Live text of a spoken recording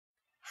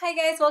Hi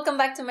guys, welcome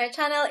back to my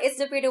channel. It's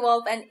the Pretty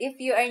Wolf, and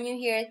if you are new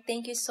here,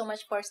 thank you so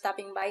much for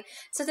stopping by.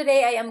 So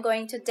today I am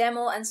going to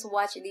demo and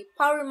swatch the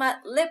Power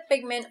Matte Lip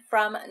Pigment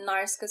from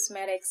NARS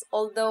Cosmetics.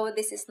 Although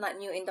this is not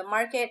new in the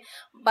market,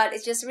 but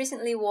it just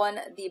recently won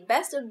the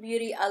Best of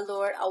Beauty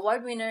Allure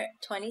Award winner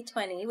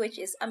 2020, which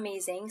is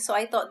amazing. So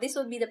I thought this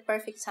would be the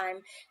perfect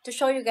time to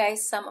show you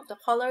guys some of the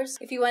colors.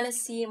 If you want to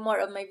see more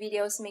of my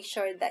videos, make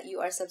sure that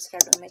you are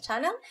subscribed on my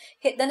channel.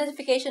 Hit the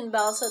notification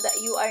bell so that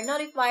you are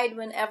notified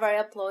whenever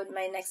I upload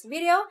my next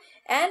video,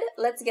 and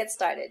let's get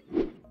started.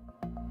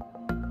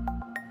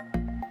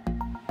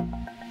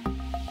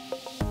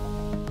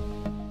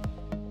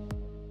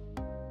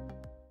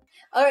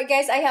 Alright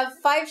guys, I have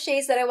 5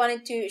 shades that I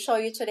wanted to show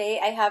you today.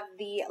 I have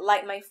the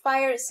Light My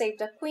Fire, Save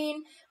the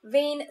Queen,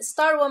 Vain,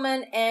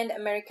 Starwoman, and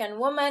American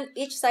Woman.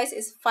 Each size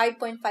is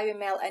 5.5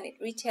 ml and it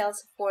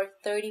retails for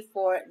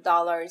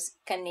 $34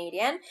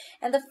 Canadian.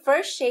 And the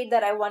first shade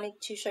that I wanted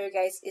to show you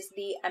guys is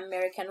the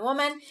American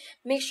Woman.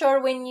 Make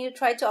sure when you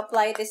try to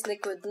apply this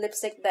liquid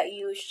lipstick that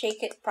you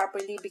shake it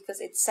properly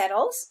because it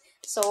settles,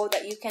 so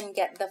that you can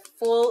get the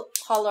full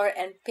color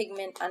and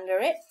pigment under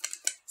it.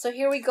 So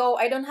here we go.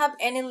 I don't have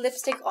any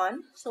lipstick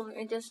on, so let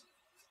me just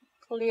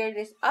clear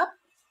this up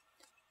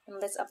and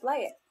let's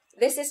apply it.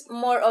 This is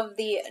more of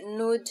the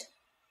nude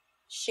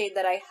shade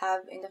that I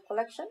have in the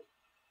collection.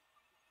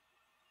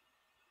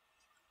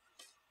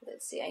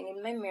 Let's see, I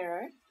need my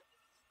mirror.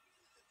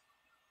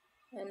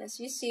 And as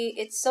you see,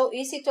 it's so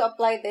easy to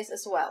apply this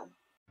as well.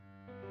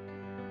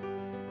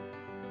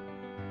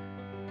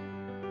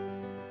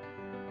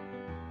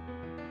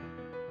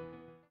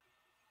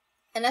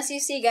 And as you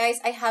see guys,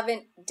 I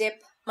haven't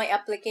dipped my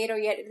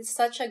applicator yet. It is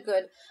such a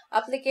good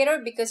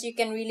applicator because you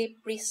can really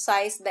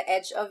precise the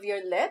edge of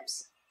your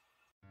lips.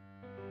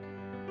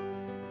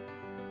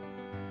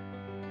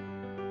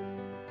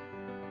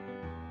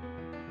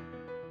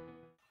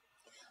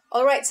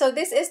 Alright, so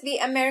this is the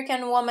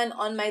American Woman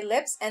on my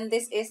lips, and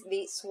this is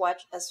the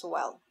swatch as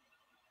well.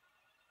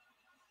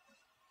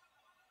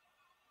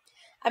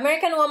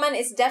 American Woman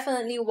is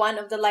definitely one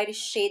of the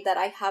lightest shade that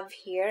I have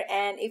here,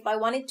 and if I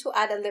wanted to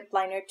add a lip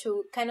liner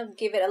to kind of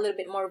give it a little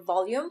bit more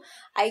volume,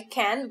 I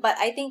can, but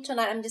I think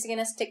tonight I'm just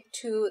gonna stick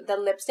to the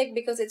lipstick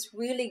because it's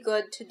really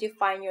good to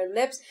define your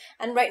lips.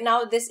 And right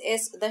now this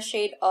is the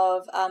shade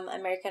of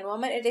American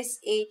Woman. It is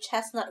a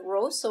chestnut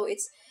rose, so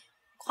it's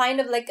kind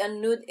of like a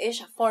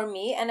nude-ish for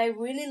me, and I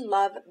really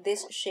love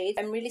this shade.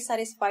 I'm really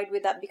satisfied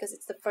with that because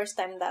it's the first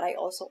time that I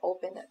also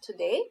opened it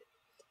today.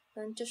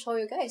 And to show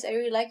you guys, I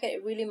really like it.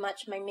 It really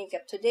matched my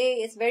makeup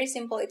today. It's very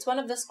simple. It's one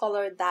of those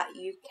colors that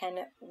you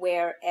can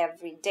wear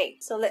every day.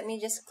 So let me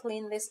just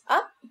clean this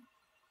up.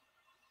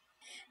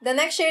 The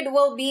next shade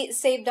will be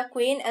Save the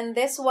Queen, and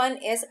this one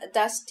is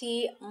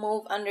Dusty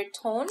Mauve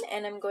Undertone,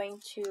 and I'm going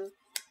to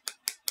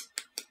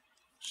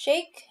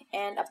shake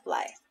and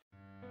apply.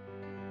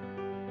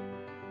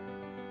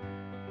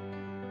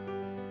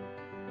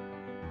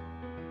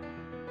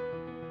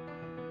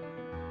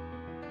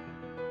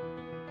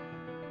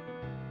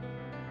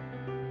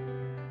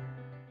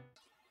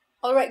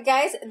 Alright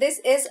guys, this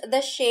is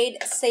the shade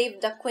Save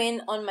the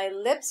Queen on my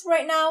lips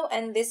right now,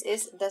 and this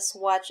is the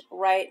swatch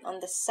right on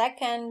the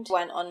second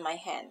one on my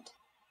hand.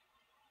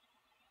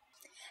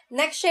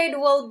 Next shade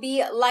will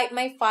be Light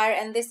My Fire,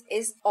 and this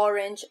is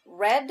Orange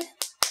Red.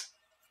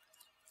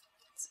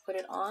 Let's put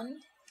it on.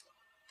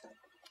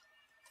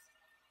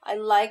 I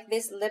like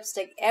this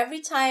lipstick. Every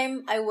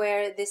time I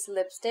wear this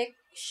lipstick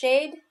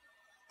shade,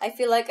 I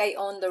feel like I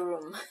own the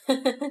room.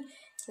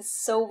 It's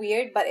so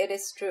weird, but it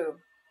is true.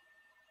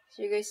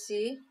 So you guys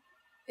see,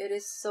 it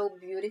is so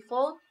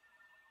beautiful.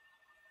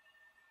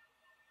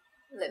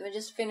 Let me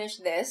just finish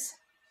this.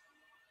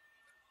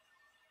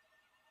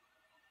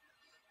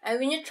 And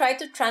when you try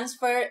to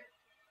transfer,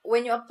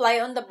 when you apply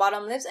on the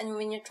bottom lips and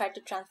when you try to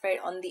transfer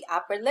it on the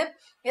upper lip,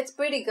 it's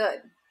pretty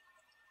good.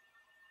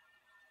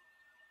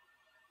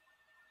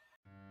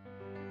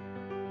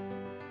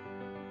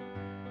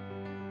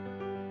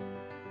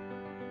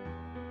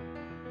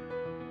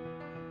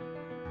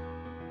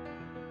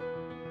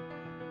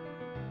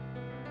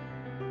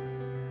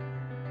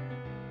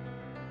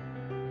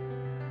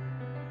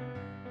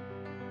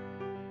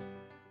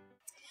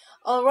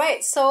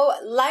 Alright, so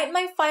Light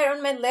My Fire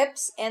on my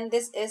lips, and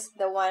this is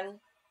the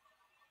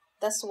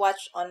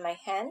swatch on my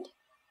hand.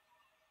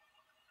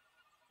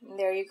 And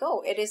there you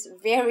go. It is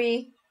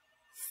very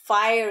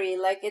fiery,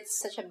 like it's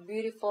such a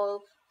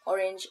beautiful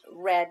orange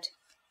red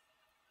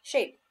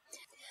shade.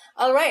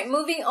 Alright,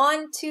 moving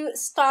on to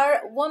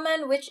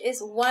Starwoman, which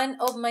is one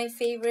of my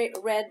favorite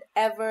red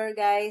ever,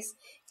 guys.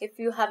 If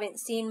you haven't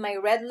seen my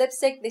red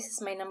lipstick, this is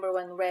my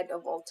 #1 red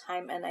of all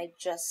time, and I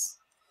just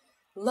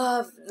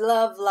love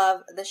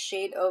the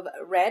shade of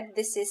red.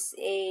 This is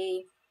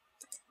a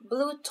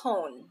blue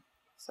tone,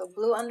 so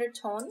blue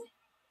undertone,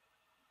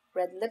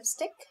 red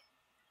lipstick,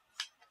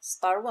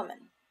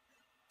 Starwoman.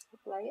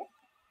 Apply it.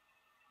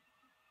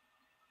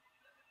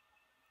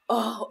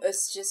 Oh,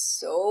 it's just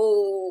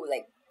so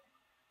like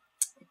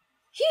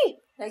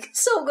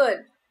so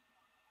good.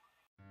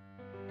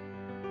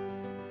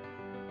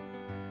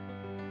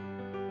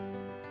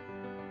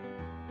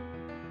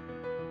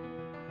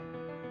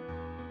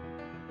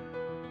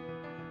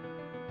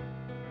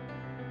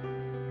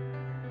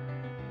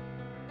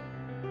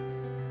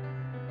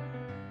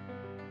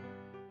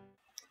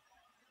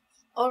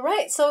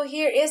 Alright, so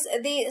here is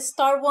the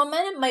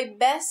Starwoman, my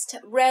best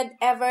red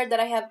ever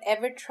that I have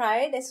ever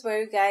tried. I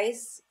swear,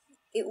 guys,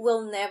 it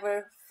will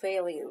never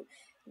fail you.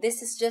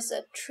 This is just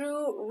a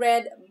true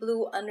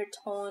red-blue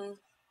undertone,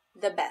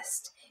 the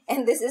best.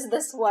 And this is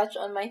the swatch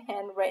on my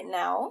hand right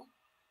now.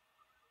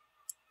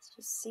 Let's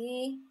just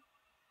see.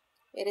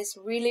 It is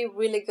really,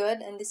 really good,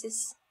 and this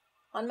is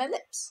on my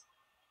lips.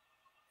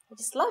 I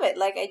just love it.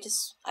 Like,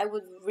 I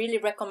would really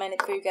recommend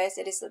it for you guys.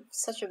 It is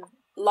such a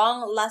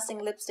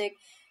long-lasting lipstick.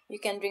 You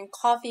can drink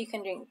coffee, you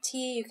can drink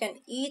tea, you can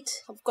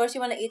eat. Of course,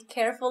 you want to eat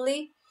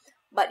carefully.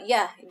 But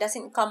yeah, it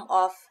doesn't come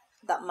off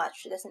that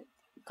much. It doesn't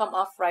come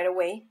off right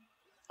away.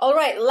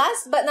 Alright,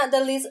 last but not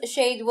the least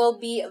shade will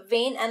be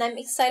Vain. And I'm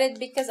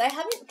excited because I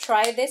haven't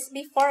tried this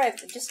before. I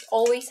just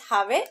always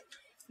have it.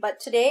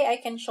 But today, I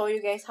can show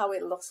you guys how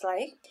it looks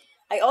like.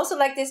 I also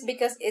like this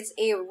because it's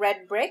a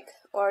red brick.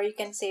 Or you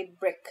can say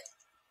brick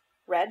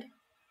red.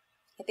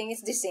 I think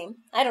it's the same.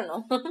 I don't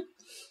know.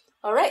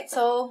 Alright,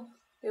 so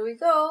here we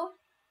go.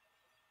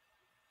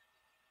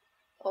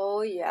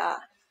 Oh yeah,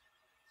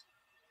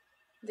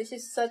 this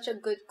is such a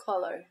good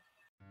color.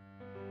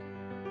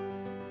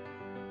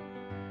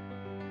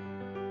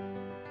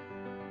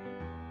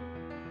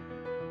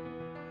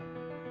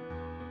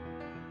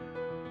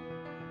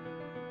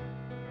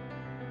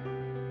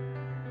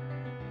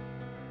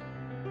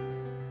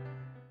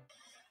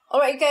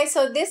 Alright guys,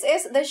 so this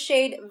is the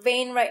shade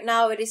Vain right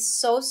now. It is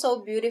so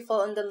beautiful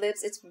on the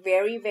lips. It's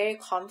very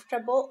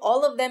comfortable.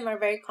 All of them are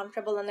very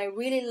comfortable, and I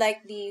really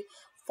like the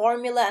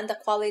formula and the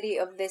quality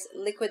of this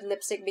liquid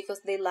lipstick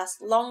because they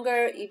last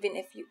longer. Even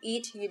if you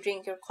eat, you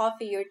drink your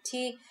coffee, your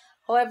tea,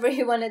 however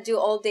you want to do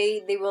all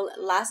day, they will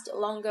last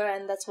longer,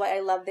 and that's why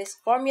I love this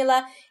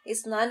formula.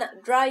 It's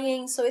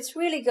non-drying, so it's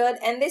really good.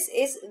 And this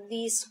is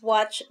the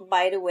swatch,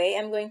 by the way.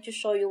 I'm going to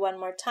show you one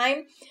more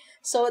time.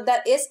 So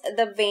that is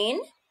the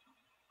Vain,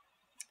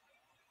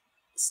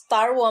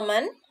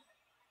 Starwoman,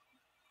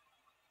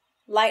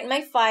 Light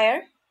My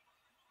Fire,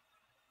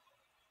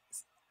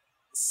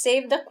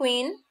 Save the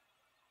Queen,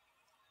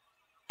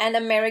 and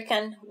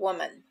American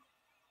Woman.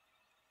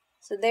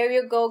 So there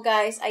you go,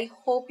 guys. I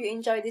hope you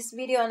enjoyed this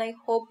video, and I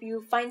hope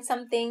you find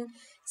some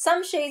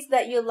shades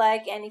that you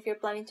like. And if you're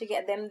planning to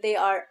get them, they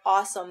are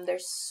awesome. They're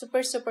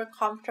super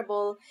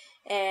comfortable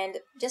and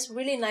just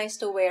really nice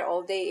to wear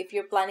all day. If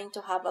you're planning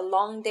to have a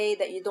long day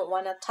that you don't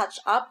want to touch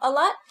up a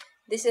lot,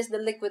 this is the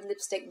liquid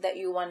lipstick that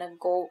you want to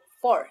go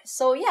for.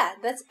 So yeah,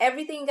 that's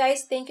everything,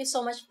 guys. Thank you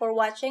so much for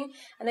watching,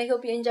 and I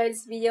hope you enjoyed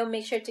this video.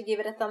 Make sure to give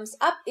it a thumbs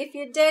up if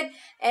you did,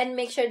 and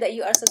make sure that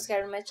you are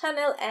subscribed to my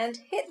channel and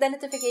hit the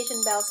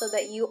notification bell so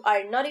that you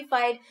are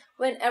notified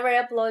whenever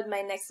I upload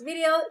my next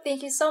video.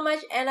 Thank you so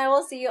much, and I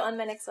will see you on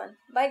my next one.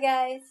 Bye,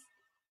 guys.